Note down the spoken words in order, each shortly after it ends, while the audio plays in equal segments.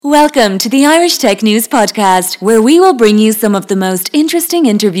Welcome to the Irish Tech News Podcast, where we will bring you some of the most interesting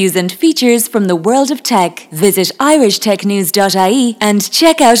interviews and features from the world of tech. Visit irishtechnews.ie and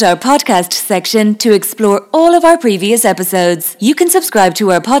check out our podcast section to explore all of our previous episodes. You can subscribe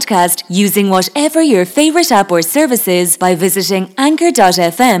to our podcast using whatever your favourite app or service is by visiting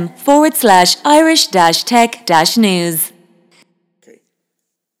anchor.fm/Irish-tech-news. Okay.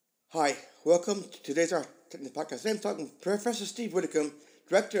 Hi, welcome to today's Irish Tech News Podcast. Today I'm talking to Professor Steve Widdicombe,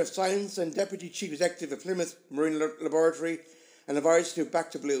 Director of Science and Deputy Chief Executive of Plymouth Marine Laboratory, and invites to Back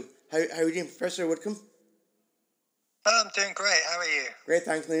to Blue. How are you doing, Professor Widdicombe? I'm doing great. How are you? Great,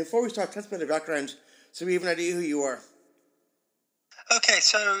 thanks. Now, before we start, tell us about the background so we have an idea who you are. Okay,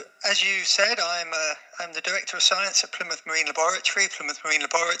 so as you said, I'm the Director of Science at Plymouth Marine Laboratory. Plymouth Marine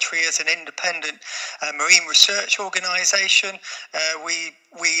Laboratory is an independent marine research organisation. We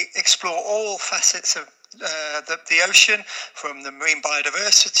explore all facets of the ocean, from the marine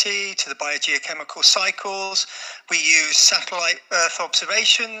biodiversity to the biogeochemical cycles. We use satellite Earth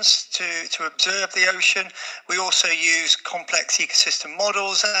observations to observe the ocean. We also use complex ecosystem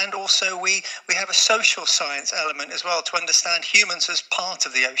models, and also we have a social science element as well to understand humans as part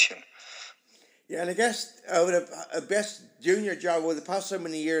of the ocean. Yeah, and I guess the best doing your job over the past so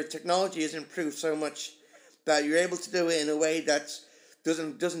many years, technology has improved so much that you're able to do it in a way that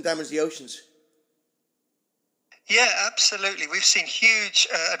doesn't damage the oceans. Yeah, absolutely. We've seen huge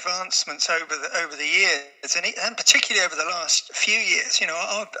advancements over the years, and particularly over the last few years. You know,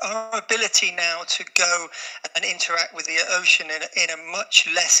 our ability now to go and interact with the ocean in a much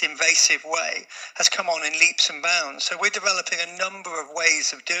less invasive way has come on in leaps and bounds. So we're developing a number of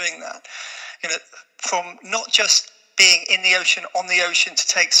ways of doing that. You know, from not just being in the ocean, on the ocean to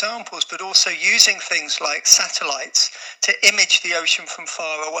take samples, but also using things like satellites to image the ocean from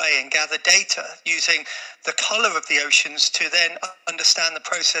far away and gather data, using the colour of the oceans to then understand the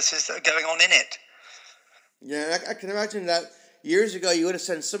processes that are going on in it. Yeah, I can imagine that years ago you would have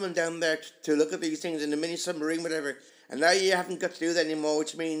sent someone down there to look at these things in a mini submarine, whatever, and now you haven't got to do that anymore,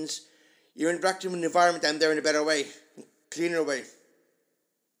 which means you're interacting with the environment down there in a better way, cleaner way.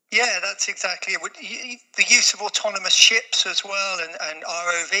 Yeah, that's exactly it. The use of autonomous ships as well, and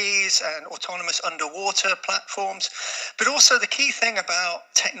ROVs and autonomous underwater platforms. But also the key thing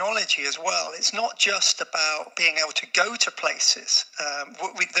about technology as well, it's not just about being able to go to places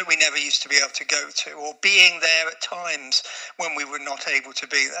that we never used to be able to go to, or being there at times when we were not able to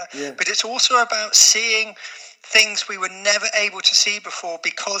be there. Yeah. But it's also about seeing things we were never able to see before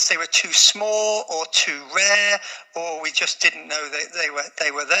because they were too small or too rare, or we just didn't know they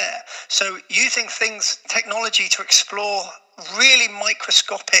were there. So using technology to explore really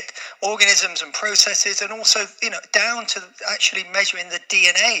microscopic organisms and processes, and also, you know, down to actually measuring the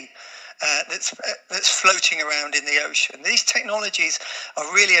DNA that's floating around in the ocean. These technologies are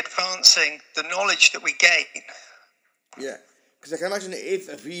really advancing the knowledge that we gain. Yeah, because I can imagine if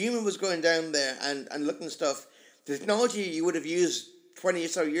a human was going down there and looking at stuff, the technology you would have used 20 or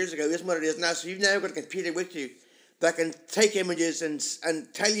so years ago isn't what it is now. So you've now got a computer with you that can take images and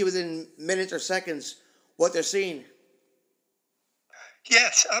tell you within minutes or seconds what they're seeing.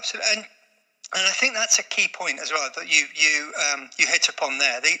 Yes, absolutely. And I think that's a key point as well that you hit upon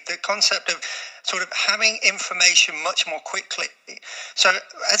there. The concept of sort of having information much more quickly. So,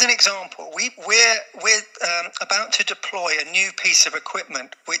 as an example, we're about to deploy a new piece of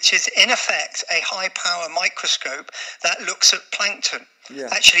equipment, which is in effect a high power microscope that looks at plankton,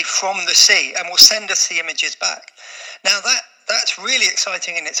 actually from the sea, and will send us the images back. Now that's really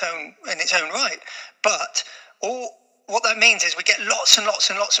exciting in its own right, but what that means is we get lots and lots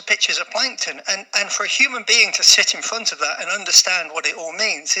and lots of pictures of plankton, and for a human being to sit in front of that and understand what it all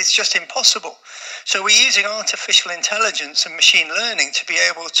means is just impossible. So we're using artificial intelligence and machine learning to be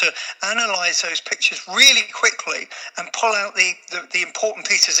able to analyse those pictures really quickly and pull out the important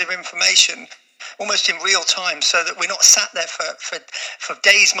pieces of information almost in real time, so that we're not sat there for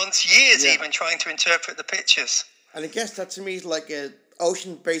days, months, years even trying to interpret the pictures. And I guess that to me is like an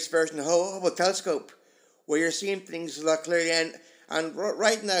ocean-based version of a telescope, where you're seeing things a lot clearly. And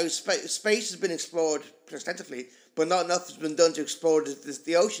right now, space has been explored extensively, but not enough has been done to explore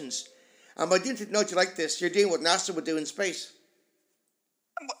the oceans. And by doing technology like this, you're doing what NASA would do in space.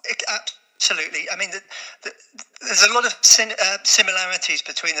 Absolutely. I mean, there's a lot of similarities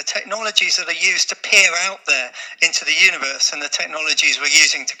between the technologies that are used to peer out there into the universe and the technologies we're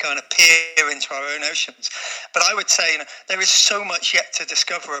using to kind of peer into our own oceans. But I would say, you know, there is so much yet to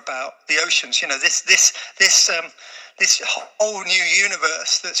discover about the oceans. You know, this whole new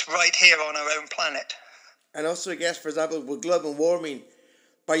universe that's right here on our own planet. And also, I guess, for example, with global warming,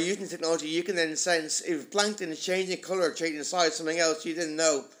 by using technology, you can then sense if plankton is changing colour, changing size, something else you didn't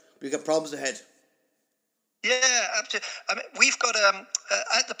know, we've got problems ahead. Yeah, absolutely. I mean, we've got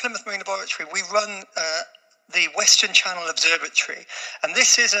at the Plymouth Marine Laboratory, we run the Western Channel Observatory, and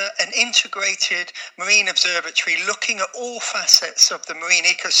this is an integrated marine observatory looking at all facets of the marine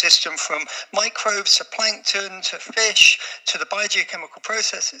ecosystem, from microbes to plankton to fish to the biogeochemical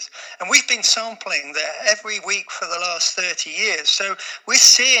processes. And we've been sampling there every week for the last 30 years. So we're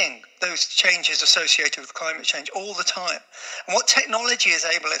seeing those changes associated with climate change all the time. And what technology is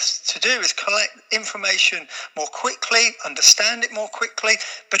able to do is collect information more quickly, understand it more quickly,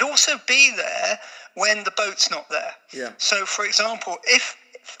 but also be there when the boat's not there. Yeah. So, for example, if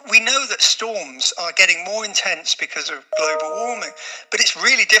we know that storms are getting more intense because of global warming, but it's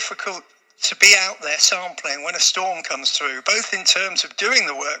really difficult to be out there sampling when a storm comes through, both in terms of doing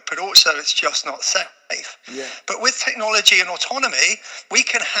the work, but also it's just not safe. Yeah. But with technology and autonomy, we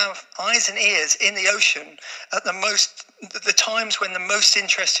can have eyes and ears in the ocean at the times when the most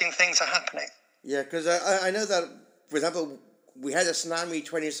interesting things are happening. Yeah, because I know that, for example, we had a tsunami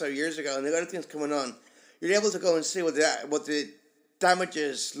 20 or so years ago, and there are other things coming on. You're able to go and see what the damage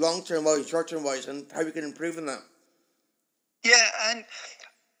is, long-term wise, short-term wise, and how we can improve on that. Yeah, and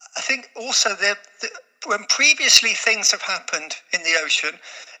I think also when previously things have happened in the ocean,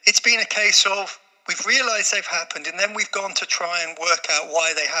 it's been a case of we've realised they've happened, and then we've gone to try and work out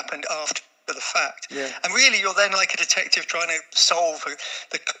why they happened after the fact. Yeah. And really, you're then like a detective trying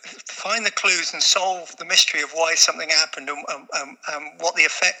to find the clues and solve the mystery of why something happened and what the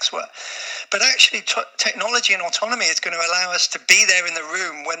effects were. But actually, technology and autonomy is going to allow us to be there in the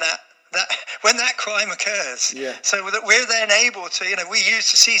room when that crime occurs. Yeah. So that we're then able to, we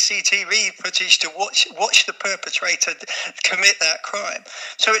use the CCTV footage to watch the perpetrator commit that crime.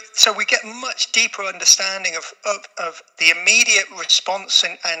 So we get much deeper understanding of the immediate response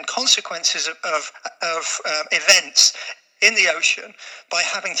and consequences of events in the ocean by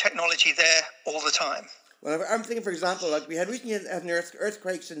having technology there all the time. Well, I'm thinking, for example, like we had recently had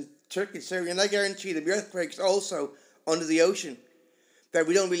earthquakes in Turkey, Syria, and I guarantee there'll be earthquakes also under the ocean that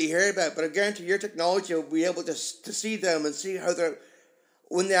we don't really hear about, but I guarantee your technology will be able to see them and see how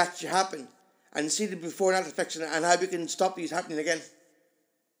when they actually happen, and see the before and after effects, and how we can stop these happening again.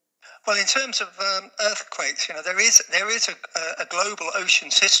 Well, in terms of earthquakes, there is a global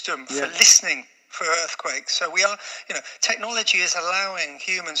ocean system for listening for earthquakes. So we are, technology is allowing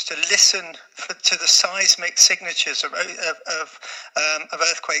humans to listen to the seismic signatures of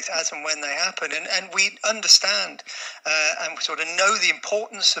earthquakes as and when they happen, and we understand and sort of know the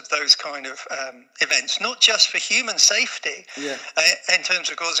importance of those kind of events, not just for human safety in terms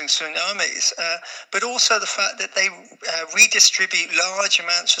of causing tsunamis, but also the fact that they redistribute large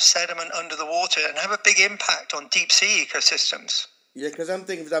amounts of sediment under the water and have a big impact on deep sea ecosystems. Yeah, because I'm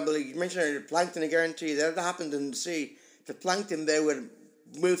thinking, for example, you mentioned earlier, plankton, I guarantee that if that happened in the sea, the plankton there would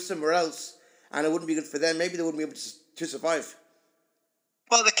move somewhere else, and it wouldn't be good for them. Maybe they wouldn't be able to survive.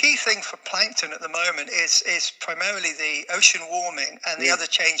 Well, the key thing for plankton at the moment is primarily the ocean warming and the other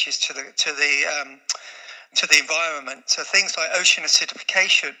changes to the environment. So things like ocean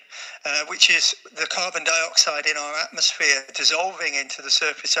acidification, which is the carbon dioxide in our atmosphere dissolving into the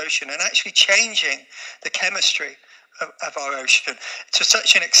surface ocean and actually changing the chemistry of our ocean to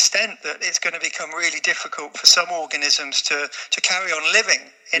such an extent that it's going to become really difficult for some organisms to carry on living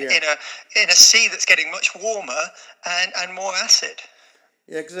in a sea that's getting much warmer and more acid.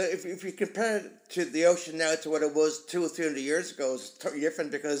 Yeah, because if you compare it to the ocean now to what it was 200 or 300 years ago, it's totally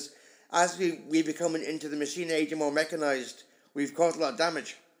different, because as we become into the machine age and more mechanized, we've caused a lot of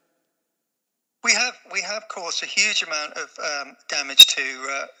damage. We have caused a huge amount of damage to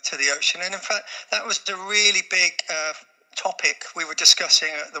the ocean, and in fact, that was a really big topic we were discussing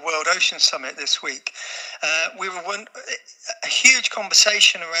at the World Ocean Summit this week. We were a huge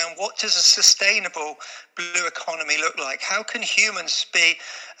conversation around what does a sustainable blue economy look like? How can humans be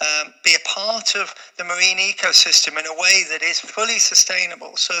a part of the marine ecosystem in a way that is fully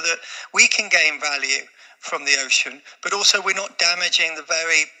sustainable, so that we can gain value from the ocean, but also we're not damaging the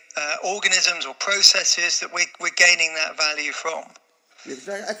very organisms or processes that we're gaining that value from.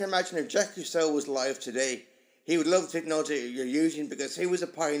 Yeah, I can imagine if Jacques Cousteau was alive today, he would love the technology you're using, because he was a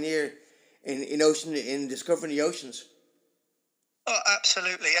pioneer in discovering the oceans. Oh,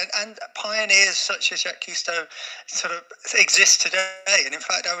 absolutely. And pioneers such as Jacques Cousteau sort of exist today. And in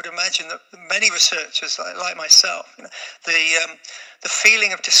fact, I would imagine that many researchers like myself, the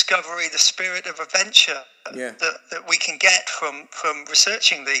feeling of discovery, the spirit of adventure that we can get from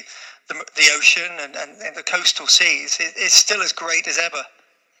researching the ocean and the coastal seas is still as great as ever.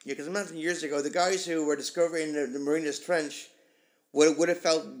 Yeah, because imagine years ago, the guys who were discovering the Marianas Trench would have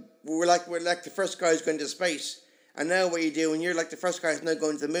felt we're like the first guys going to space, And now what you do, and you're like the first guys now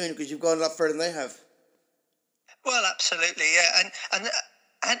going to the moon because you've gone a lot further than they have. Well, absolutely, yeah,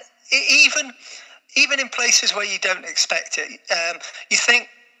 and even in places where you don't expect it, you think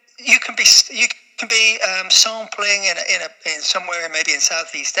you can be sampling in somewhere maybe in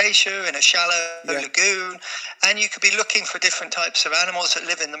Southeast Asia in a shallow lagoon, and you could be looking for different types of animals that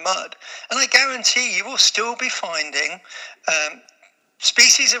live in the mud, and I guarantee you will still be finding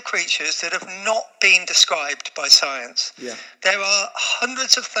species of creatures that have not been described by science. Yeah. There are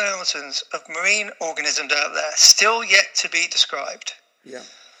hundreds of thousands of marine organisms out there still yet to be described. Yeah.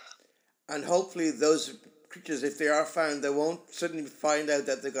 And hopefully those creatures, if they are found, they won't suddenly find out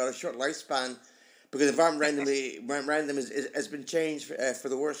that they've got a short lifespan because the environment around them has been changed for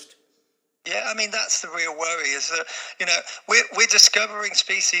the worst. Yeah, I mean, that's the real worry, is that, we're discovering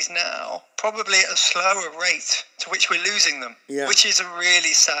species now probably at a slower rate to which we're losing them, which is a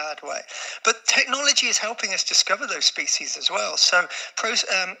really sad way. But technology is helping us discover those species as well. So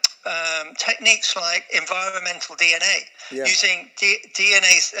techniques like environmental DNA, using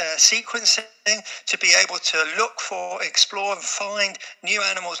DNA sequencing to be able to look for, explore and find new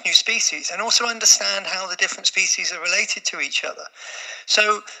animals, new species, and also understand how the different species are related to each other.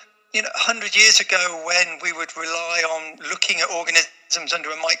 So 100 years ago, when we would rely on looking at organisms under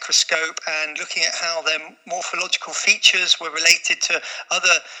a microscope and looking at how their morphological features were related to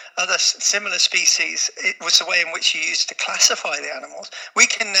other similar species, it was the way in which you used to classify the animals. We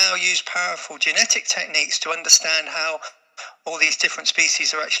can now use powerful genetic techniques to understand how all these different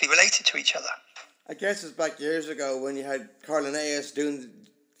species are actually related to each other. I guess it's back years ago when you had Carl Linnaeus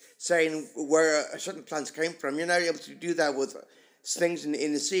saying where certain plants came from. You're now able to do that with things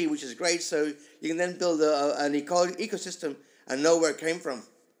in the sea, which is great. So you can then build an ecosystem and know where it came from.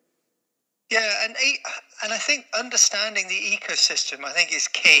 Yeah, and I think understanding the ecosystem, I think, is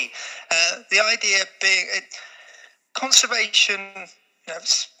key. The idea being conservation,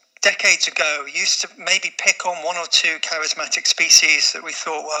 decades ago, used to maybe pick on one or two charismatic species that we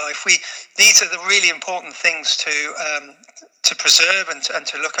thought, well, these are the really important things to preserve and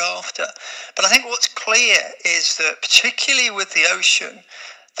to look after. But I think what's clear is that, particularly with the ocean,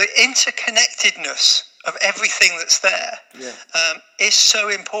 the interconnectedness of everything that's there is so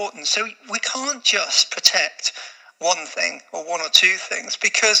important. So we can't just protect one thing or one or two things,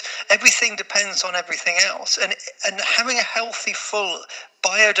 because everything depends on everything else. And having a healthy, full,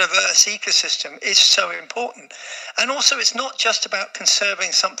 biodiverse ecosystem is so important. And also, it's not just about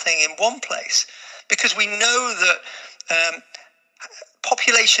conserving something in one place, because we know that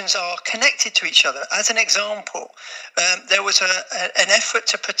populations are connected to each other. As an example, there was an effort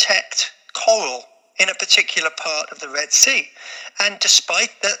to protect coral in a particular part of the Red Sea. And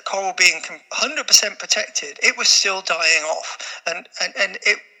despite that coral being 100% protected, it was still dying off, and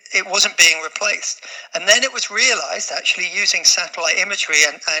it wasn't being replaced. And then it was realized, actually using satellite imagery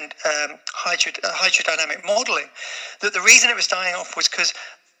and hydrodynamic modeling, that the reason it was dying off was because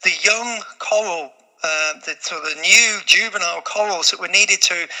the young coral, the new juvenile corals that were needed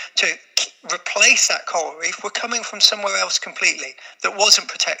to replace that coral reef, were coming from somewhere else completely that wasn't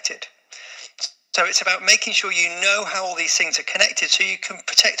protected. So it's about making sure you know how all these things are connected, so you can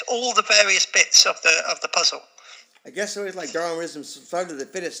protect all the various bits of the puzzle. I guess it's like Darwinism, survival of the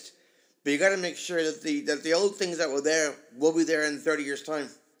fittest, but you got to make sure that the old things that were there will be there in 30 years' time.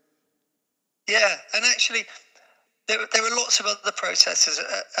 Yeah, and actually, there are lots of other processes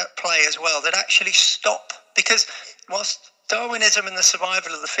at play as well that actually stop, because whilst Darwinism and the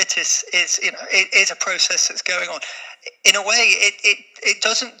survival of the fittest is a process that's going on, in a way it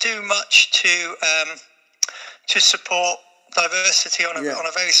doesn't do much to support diversity on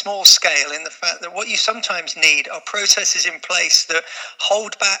a very small scale, in the fact that what you sometimes need are processes in place that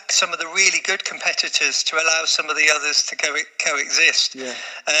hold back some of the really good competitors to allow some of the others to coexist.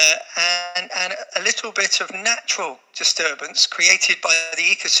 And a little bit of natural disturbance created by the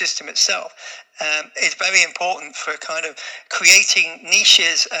ecosystem itself is very important for kind of creating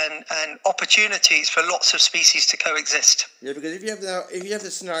niches and opportunities for lots of species to coexist. Yeah, because if you have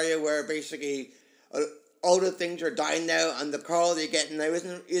the scenario where basically all the things are dying now, and the coral you're getting now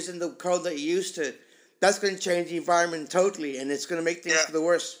isn't the coral that you used to, that's going to change the environment totally, and it's going to make things for the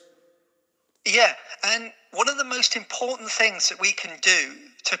worse. Yeah, and one of the most important things that we can do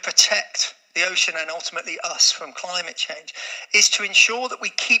to protect the ocean and ultimately us from climate change is to ensure that we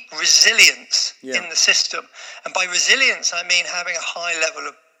keep resilience in the system. And by resilience, I mean having a high level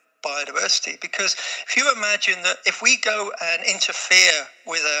of biodiversity, because if you imagine that if we go and interfere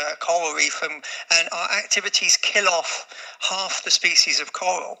with a coral reef and our activities kill off half the species of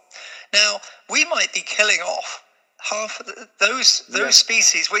coral, now we might be killing off those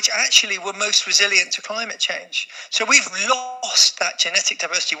species which actually were most resilient to climate change. So we've lost that genetic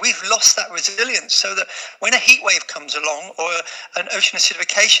diversity. We've lost that resilience, so that when a heat wave comes along or an ocean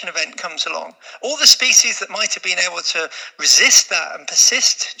acidification event comes along, all the species that might have been able to resist that and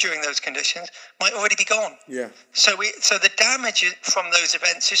persist during those conditions might already be gone. Yeah. So the damage from those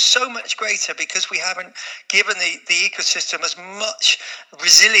events is so much greater because we haven't given the ecosystem as much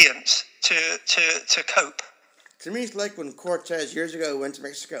resilience to cope. To me, it's like when Cortez years ago went to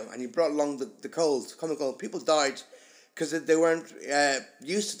Mexico and he brought along the cold, common cold. People died because they weren't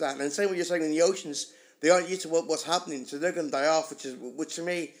used to that. And same way you're saying in the oceans, they aren't used to what's happening, so they're going to die off, which to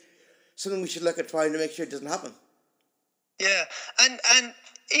me, something we should look at trying to make sure it doesn't happen. Yeah, and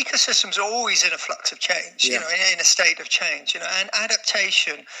ecosystems are always in a flux of change, Yeah. in a state of change, and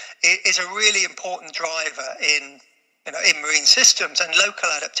adaptation is a really important driver in marine systems, and local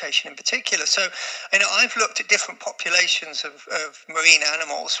adaptation in particular. So, I've looked at different populations of marine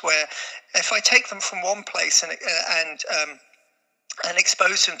animals where if I take them from one place and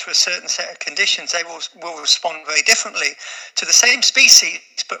expose them to a certain set of conditions, they will respond very differently to the same species,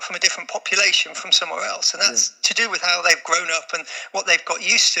 but from a different population from somewhere else. And that's to do with how they've grown up and what they've got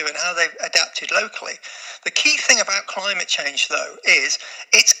used to and how they've adapted locally. The key thing about climate change, though, is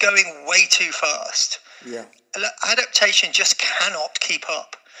it's going way too fast. Yeah. Adaptation just cannot keep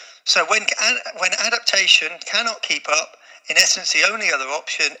up. So when adaptation cannot keep up, in essence, the only other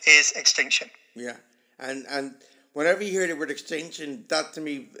option is extinction. Yeah, and whenever you hear the word extinction, that to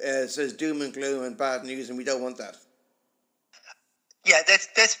me says doom and gloom and bad news, and we don't want that. Yeah,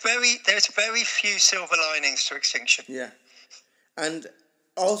 there's very few silver linings to extinction. Yeah, and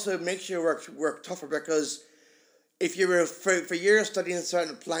also makes you work tougher, because if you were for years studying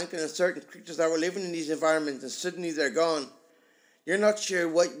certain plankton and certain creatures that were living in these environments and suddenly they're gone, you're not sure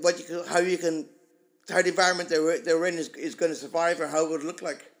how the environment they're in is going to survive or how it would look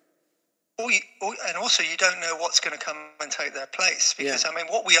like. And also, you don't know what's going to come and take their place, because Yeah.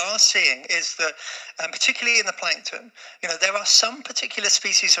 what we are seeing is that, particularly in the plankton, there are some particular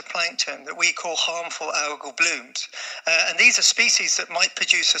species of plankton that we call harmful algal blooms, and these are species that might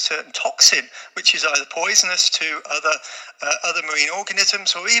produce a certain toxin, which is either poisonous to other marine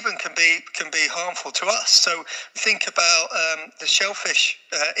organisms, or even can be harmful to us. So think about the shellfish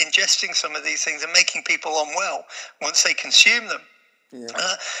ingesting some of these things and making people unwell once they consume them. Yeah.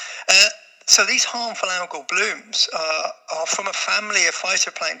 So these harmful algal blooms are from a family of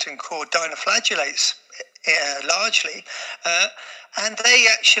phytoplankton called dinoflagellates, largely, and they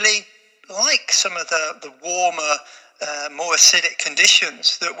actually like some of the warmer, more acidic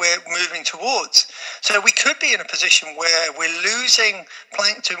conditions that we're moving towards. So we could be in a position where we're losing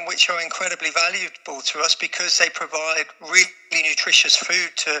plankton, which are incredibly valuable to us because they provide really nutritious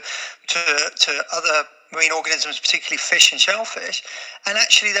food to other marine organisms, particularly fish and shellfish, and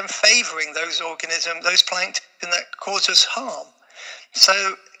actually then favouring those plankton that cause us harm.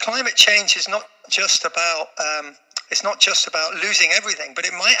 So climate change is not just about losing everything, but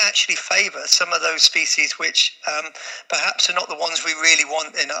it might actually favour some of those species which perhaps are not the ones we really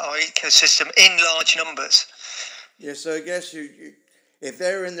want in our ecosystem in large numbers. Yeah, so I guess if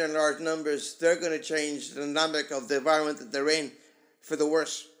they're in their large numbers, they're going to change the dynamic of the environment that they're in for the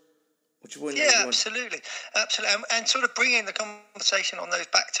worse. Absolutely. And sort of bringing the conversation on those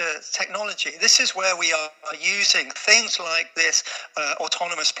back to technology. This is where we are using things like this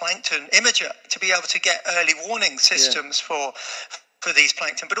autonomous plankton imager to be able to get early warning systems for these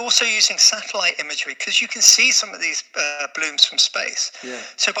plankton, but also using satellite imagery, because you can see some of these blooms from space. Yeah.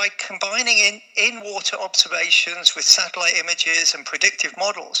 So by combining in-water observations with satellite images and predictive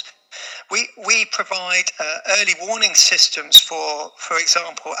models, we provide early warning systems for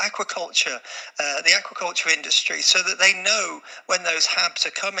example, aquaculture, the aquaculture industry, so that they know when those HABs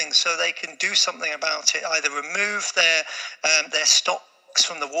are coming, so they can do something about it, either remove their stocks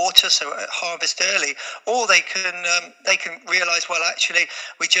from the water, so harvest early, or they can realise, well, actually,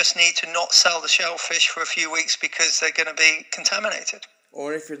 we just need to not sell the shellfish for a few weeks because they're going to be contaminated.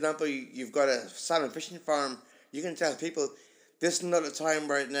 Or if, for example, you've got a salmon fishing farm, you can tell people, this is not a time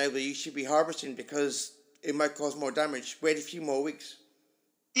right now that you should be harvesting because it might cause more damage. Wait a few more weeks.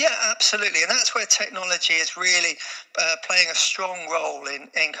 Yeah, absolutely. And that's where technology is really playing a strong role in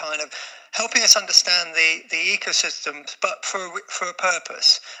kind of helping us understand the ecosystems, but for a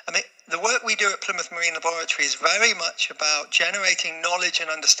purpose. I mean, the work we do at Plymouth Marine Laboratory is very much about generating knowledge and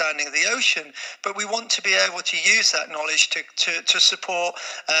understanding of the ocean, but we want to be able to use that knowledge to support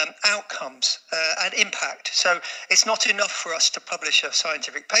outcomes and impact. So it's not enough for us to publish a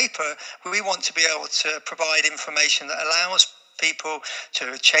scientific paper. We want to be able to provide information that allows people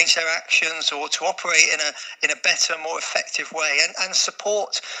to change their actions or to operate in a better, more effective way, and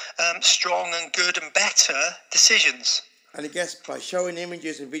support strong and good and better decisions. And I guess by showing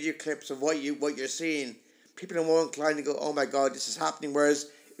images and video clips of what you're seeing, people are more inclined to go, "Oh my God, this is happening." Whereas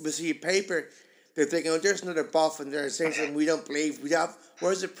if you see paper, they're thinking, "Oh, there's another boff and they're saying something we don't believe.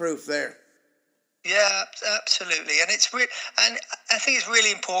 Where's the proof there?" Yeah, absolutely, and and I think it's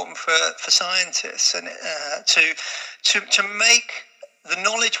really important for scientists and to make the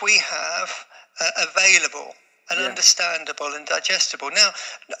knowledge we have available and understandable and digestible. Now,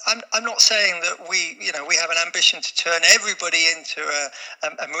 I'm not saying that we have an ambition to turn everybody into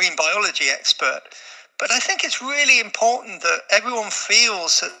a marine biology expert, but I think it's really important that everyone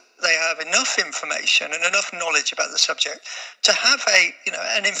feels that they have enough information and enough knowledge about the subject to have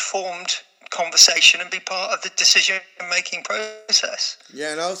an informed conversation and be part of the decision-making process.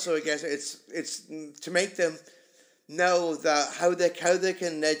 Yeah, and also I guess it's to make them know that how they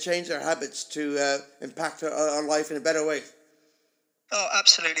can change their habits to impact our life in a better way. Oh,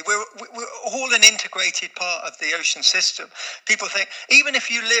 absolutely. We're all an integrated part of the ocean system. People think even if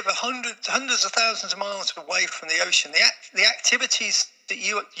you live hundreds of thousands of miles away from the ocean, the activities that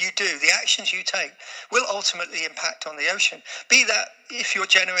you do, the actions you take, will ultimately impact on the ocean. Be that if you're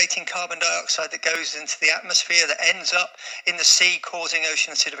generating carbon dioxide that goes into the atmosphere that ends up in the sea causing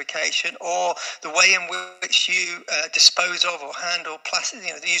ocean acidification, or the way in which you dispose of or handle plastic,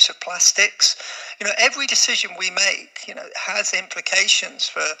 the use of plastics. Every decision we make, has implications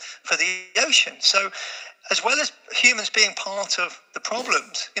for the ocean. So, as well as humans being part of the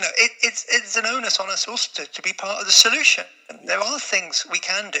problems, it's an onus on us also to be part of the solution. There are things we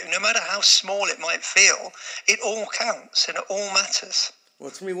can do, no matter how small it might feel. It all counts and it all matters.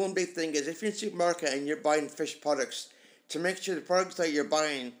 Well, to me, one big thing is if you're in a supermarket and you're buying fish products, to make sure the products that you're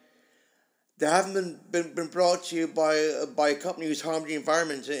buying, they haven't been brought to you by a company who's harmed the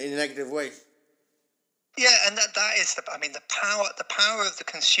environment in a negative way. Yeah, and that is the power of the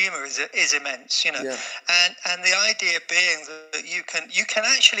consumer is immense, Yeah. And the idea being that you can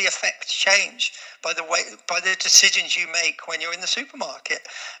actually affect change by the decisions you make when you're in the supermarket.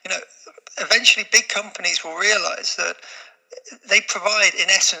 Eventually big companies will realize that they provide in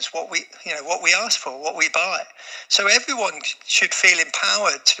essence what we ask for, what we buy. So everyone should feel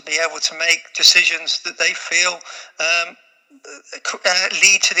empowered to be able to make decisions that they feel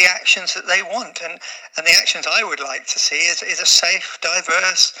lead to the actions that they want, and the actions I would like to see is a safe,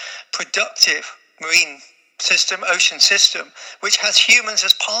 diverse, productive marine system, ocean system, which has humans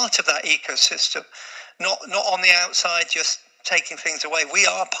as part of that ecosystem, not on the outside just taking things away. We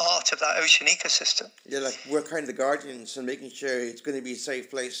are part of that ocean ecosystem. Yeah, like we're kind of the guardians and making sure it's going to be a safe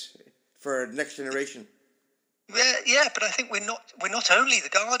place for the next generation. Yeah, but I think we're not only the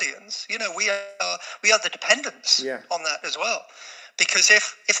guardians. We are the dependents on that as well. Because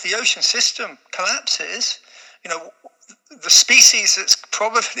if the ocean system collapses, the species that's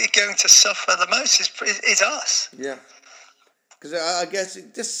probably going to suffer the most is us. Yeah, because I guess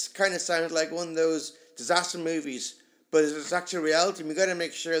this kind of sounds like one of those disaster movies, but it's actually reality. We got to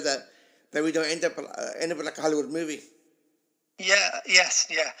make sure that we don't end up like a Hollywood movie. Yeah.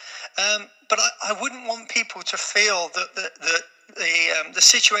 But I wouldn't want people to feel that the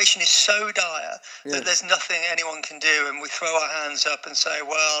situation is so dire that there's nothing anyone can do, and we throw our hands up and say,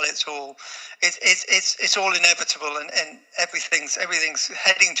 well, it's all inevitable, and everything's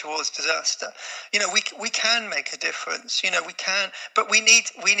heading towards disaster. We can make a difference. We can, but we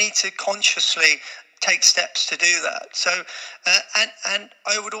need to consciously take steps to do that. So, and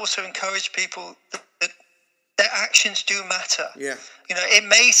I would also encourage people that their actions do matter. Yeah. It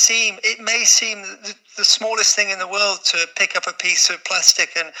may seem the smallest thing in the world to pick up a piece of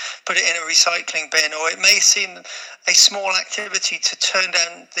plastic and put it in a recycling bin, or it may seem a small activity to turn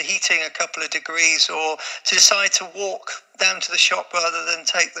down the heating a couple of degrees, or to decide to walk down to the shop rather than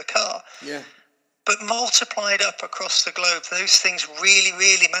take the car. Yeah. But multiplied up across the globe, those things really,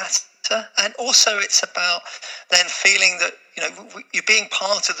 really matter. And also it's about then feeling that, you're being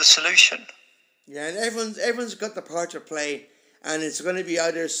part of the solution. Yeah, and everyone's got the part to play, and it's going to be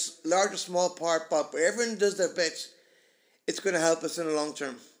either large or small part, but everyone does their bit. It's going to help us in the long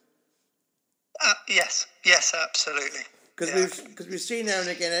term. Yes, absolutely. Because we've seen now and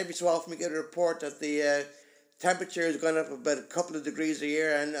again, every so often we get a report that the temperature has gone up about a couple of degrees a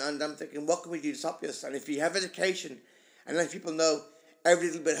year, and I'm thinking, what can we do to stop this? And if you have education and let people know, every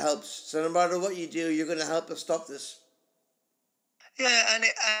little bit helps. So no matter what you do, you're going to help us stop this. Yeah,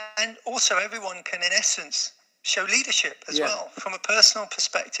 and also everyone can, in essence, show leadership as well from a personal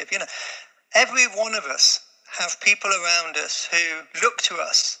perspective. Every one of us have people around us who look to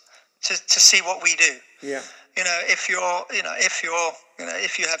us to see what we do. Yeah. If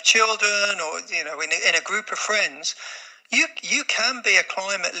you have children or in a group of friends, you can be a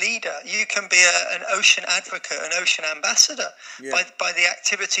climate leader. You can be an ocean advocate, an ocean ambassador by the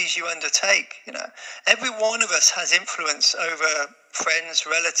activities you undertake. Every one of us has influence over friends,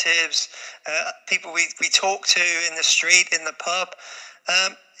 relatives, people we talk to in the street, in the pub.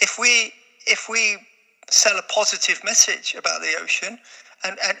 If we sell a positive message about the ocean,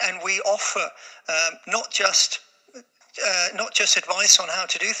 and we offer not just advice on how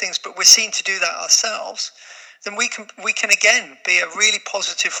to do things, but we're seen to do that ourselves, then we can again be a really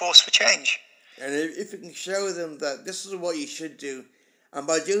positive force for change. And if we can show them that this is what you should do, and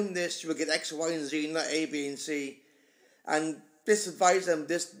by doing this you will get X, Y, and Z, not A, B, and C, and this advise them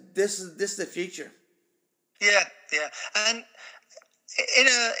this is the future. Yeah, and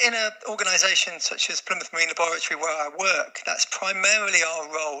in a organisation such as Plymouth Marine Laboratory where I work, that's primarily our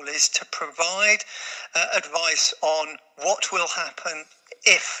role, is to provide advice on what will happen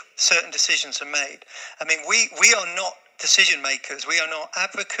if certain decisions are made. I mean, we are not decision makers. We are not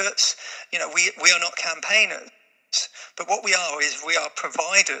advocates. We are not campaigners. But what we are is we are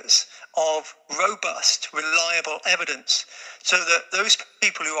providers of robust, reliable evidence, so that those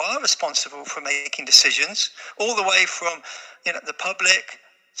people who are responsible for making decisions, all the way from the public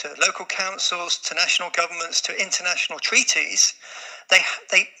to local councils to national governments to international treaties,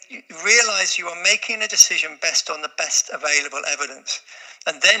 they realise you are making a decision based on the best available evidence.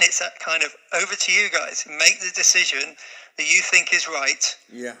 And then it's that kind of, over to you guys, make the decision that you think is right,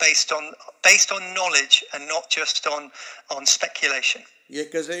 based on knowledge and not just on speculation. Yeah,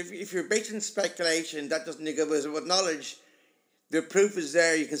 because if you're based on speculation, that doesn't go with knowledge. The proof is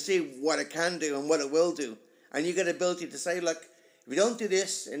there. You can see what it can do and what it will do. And you get the ability to say, look, if we don't do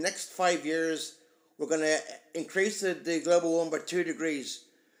this, in the next 5 years, we're going to increase the global warming by 2 degrees.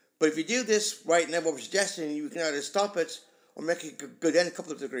 But if you do this right now, what we're suggesting, you can either stop it or make it go down a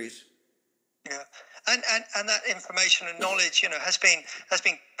couple of degrees. Yeah. And that information and knowledge, has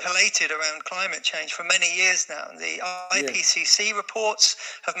been collated around climate change for many years now. And the IPCC reports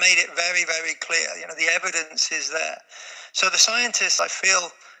have made it very, very clear. The evidence is there. So the scientists, I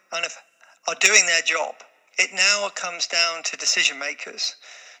feel, kind of are doing their job. It now comes down to decision makers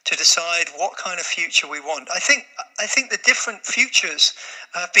to decide what kind of future we want. I think the different futures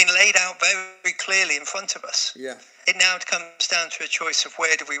have been laid out very clearly in front of us. Yeah. It now comes down to a choice of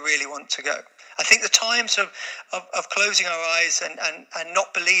where do we really want to go. I think the times of closing our eyes and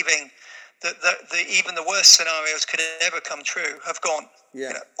not believing that even the worst scenarios could ever come true have gone.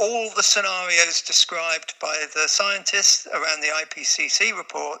 Yeah. All the scenarios described by the scientists around the IPCC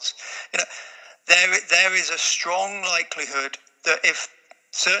reports, there is a strong likelihood that if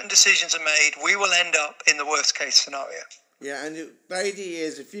certain decisions are made, we will end up in the worst case scenario. Yeah, and the idea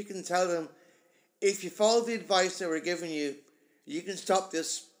is if you can tell them, if you follow the advice that we're giving you, you can stop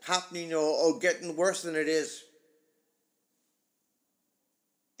this happening or getting worse than it is.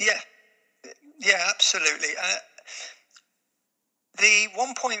 Yeah, absolutely. The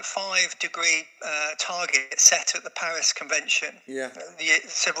 1.5 degree target set at the Paris Convention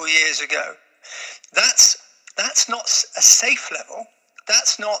several years ago, that's not a safe level.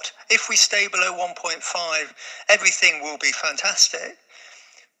 That's not, if we stay below 1.5, everything will be fantastic.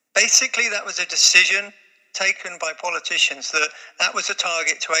 Basically, that was a decision taken by politicians that was a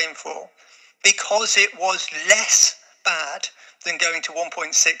target to aim for because it was less bad than going to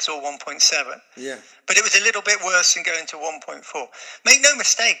 1.6 or 1.7. Yeah. But it was a little bit worse than going to 1.4. Make no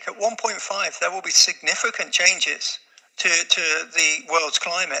mistake, at 1.5 there will be significant changes to the world's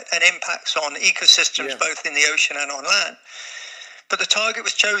climate and impacts on ecosystems both in the ocean and on land. But the target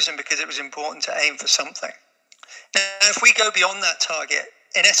was chosen because it was important to aim for something. Now, if we go beyond that target,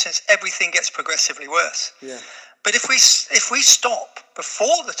 in essence, everything gets progressively worse. Yeah. But if we stop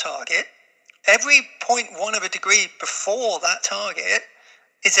before the target, every 0.1 of a degree before that target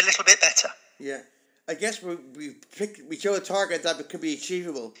is a little bit better. Yeah. I guess we show a target that could be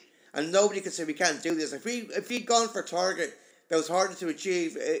achievable. And nobody could say we can't do this. If we'd gone for a target that was harder to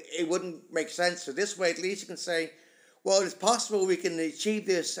achieve, it wouldn't make sense. So this way, at least you can say, well, it's possible we can achieve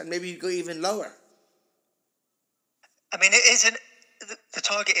this and maybe go even lower. I mean, the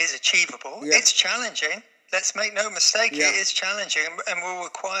target is achievable. Yeah. It's challenging. Let's make no mistake, It is challenging and will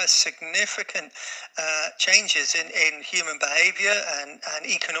require significant changes in human behaviour and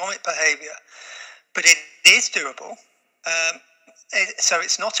economic behaviour. But it is doable. So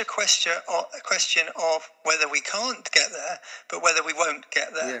it's not a question of whether we can't get there, but whether we won't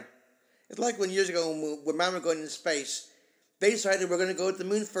get there. Yeah. It's like when years ago when man were going into space, they decided we're going to go to the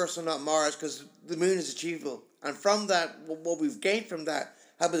moon first and not Mars because the moon is achievable. And from that, what we've gained from that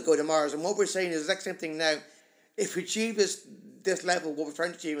help us go to Mars. And what we're saying is the exact same thing now. If we achieve this level, what we're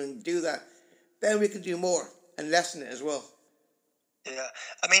trying to achieve, and do that, then we can do more and lessen it as well. Yeah,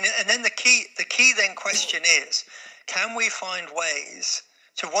 I mean, and then the key then question is, can we find ways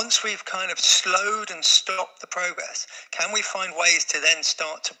to, once we've kind of slowed and stopped the progress, can we find ways to then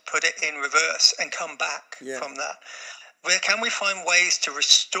start to put it in reverse and come back from that? Where can we find ways to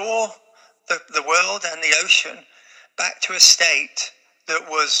restore the world and the ocean back to a state that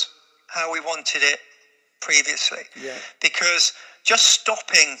was how we wanted it previously? Yeah. Because just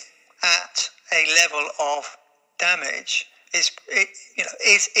stopping at a level of damage is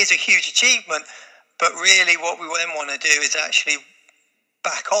a huge achievement, but really what we then want to do is actually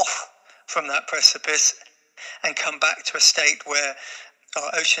back off from that precipice and come back to a state where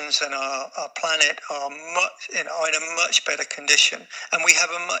our oceans and our planet are in a much better condition, and we have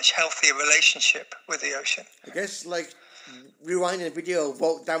a much healthier relationship with the ocean. I guess like rewinding a video of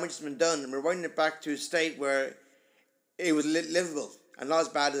what damage has been done and rewinding it back to a state where it was livable and not as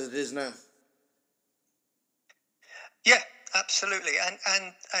bad as it is now. Yeah, absolutely, and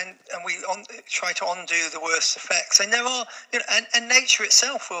we try to undo the worst effects. And there are, and nature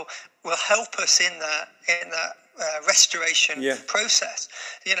itself will help us in that restoration process.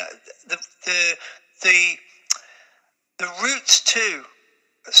 The routes to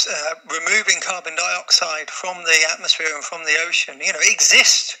removing carbon dioxide from the atmosphere and from the ocean,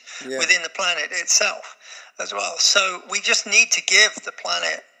 exist within the planet itself as well. So we just need to give the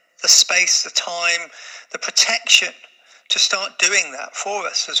planet the space, the time, the protection to start doing that for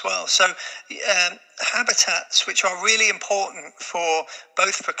us as well. So habitats which are really important for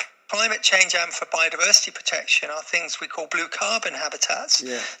both for climate change and for biodiversity protection are things we call blue carbon habitats,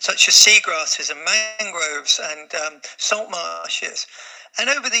 such as seagrasses and mangroves and salt marshes. And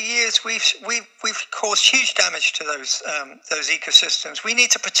over the years, we've caused huge damage to those ecosystems. We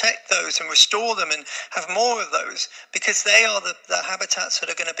need to protect those and restore them and have more of those, because they are the habitats that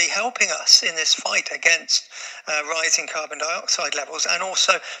are going to be helping us in this fight against rising carbon dioxide levels, and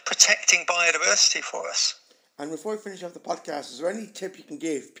also protecting biodiversity for us. And before we finish off the podcast, is there any tip you can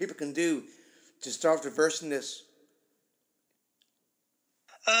give people can do to start reversing this?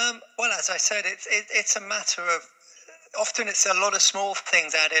 Well, as I said, it's a matter of, often it's a lot of small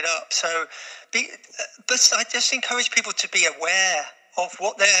things added up. So, but I just encourage people to be aware of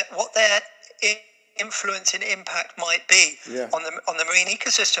what their influence and impact might be on the marine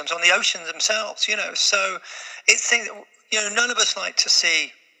ecosystems, on the oceans themselves. So it's things that, none of us like to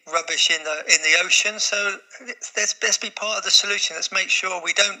see rubbish in the ocean. So let's be part of the solution. Let's make sure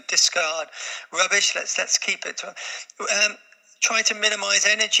we don't discard rubbish. Let's keep it to. Try to minimize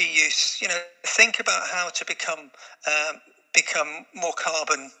energy use. Think about how to become more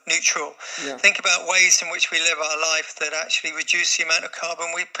carbon neutral. Think about ways in which we live our life that actually reduce the amount of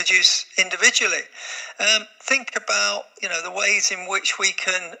carbon we produce individually. Think about the ways in which we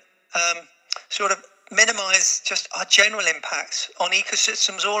can sort of minimize just our general impacts on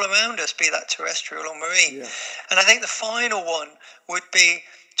ecosystems all around us, be that terrestrial or marine. And I think the final one would be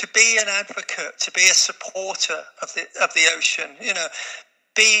to be an advocate, to be a supporter of the ocean.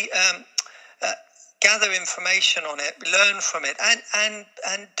 Gather information on it, learn from it, and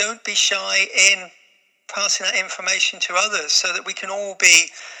don't be shy in passing that information to others, so that we can all be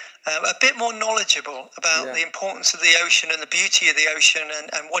a bit more knowledgeable about the importance of the ocean and the beauty of the ocean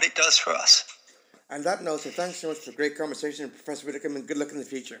and what it does for us. And that note, so thanks so much for a great conversation, Professor Widdicombe, and good luck in the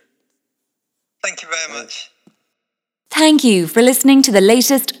future. Thank you very much. Thank you for listening to the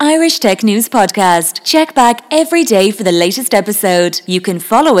latest Irish Tech News podcast. Check back every day for the latest episode. You can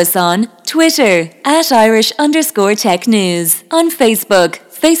follow us on Twitter @Irish_Tech News, on Facebook,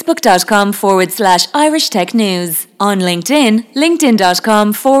 facebook.com/Irish Tech News, on LinkedIn,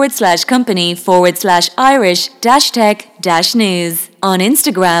 linkedin.com/company/Irish-Tech-News, on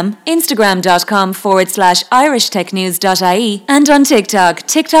Instagram, instagram.com/IrishTechNews.ie, and on TikTok,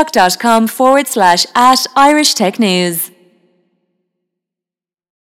 tiktok.com/@Irish Tech News.